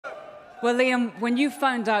Well, Liam, when you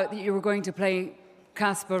found out that you were going to play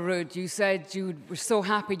Casper Ruud, you said you were so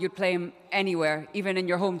happy you'd play him anywhere, even in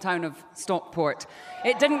your hometown of Stockport.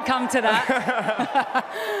 It didn't come to that.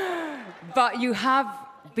 But you have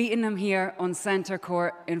beaten him here on centre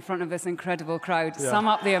court in front of this incredible crowd. Yeah. Sum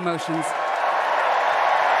up the emotions.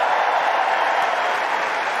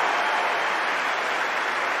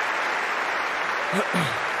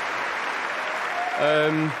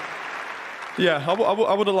 Yeah,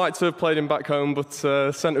 I would have liked to have played him back home, but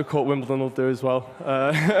centre court Wimbledon will do as well.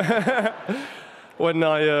 When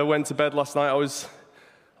I went to bed last night, I was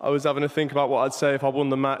having to think about what I'd say if I won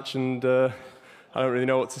the match, and I don't really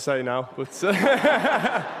know what to say now. But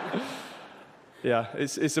yeah,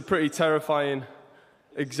 it's a pretty terrifying,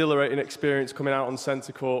 exhilarating experience coming out on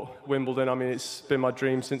centre court Wimbledon. I mean, it's been my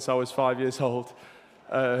dream since I was 5 years old.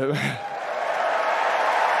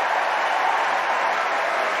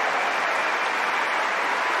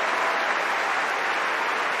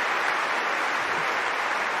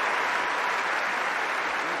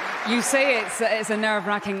 You say it's a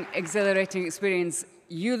nerve-wracking, exhilarating experience.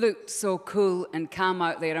 You looked so cool and calm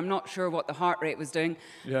out there. I'm not sure what the heart rate was doing.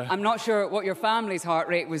 Yeah. I'm not sure what your family's heart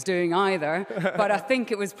rate was doing either, but I think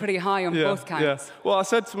it was pretty high on both counts. Yeah. Well, I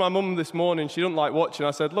said to my mum this morning, she didn't like watching.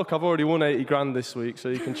 I said, look, I've already won 80 grand this week, so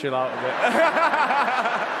you can chill out a bit.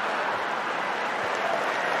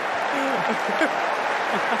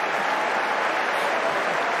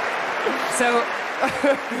 So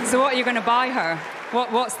what are you going to buy her?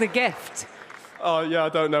 What's the gift? Oh, yeah, I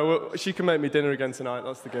don't know. She can make me dinner again tonight.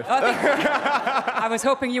 That's the gift. I was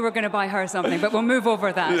hoping you were going to buy her something, but we'll move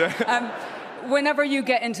over that. Yeah. Whenever you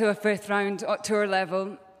get into a fifth round at tour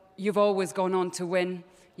level, you've always gone on to win.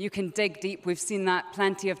 You can dig deep. We've seen that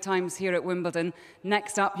plenty of times here at Wimbledon.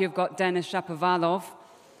 Next up, you've got Denis Shapovalov.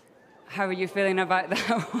 How are you feeling about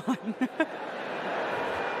that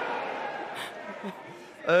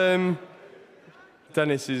one?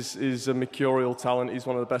 Denis is a mercurial talent. He's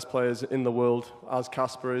one of the best players in the world, as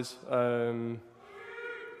Casper is.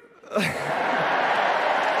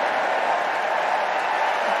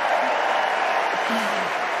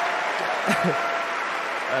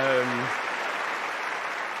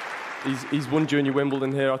 He's won Junior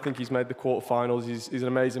Wimbledon here. I think he's made the quarterfinals. He's an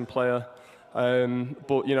amazing player.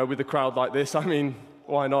 But you know, with a crowd like this, I mean,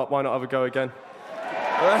 why not? Why not have a go again?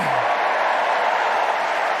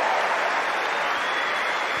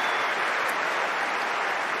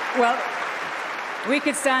 Well, we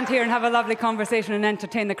could stand here and have a lovely conversation and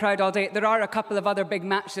entertain the crowd all day. There are a couple of other big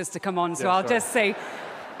matches to come on, so I'll just say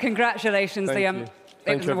congratulations, Liam.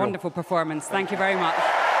 It was a wonderful performance. Thank you very much.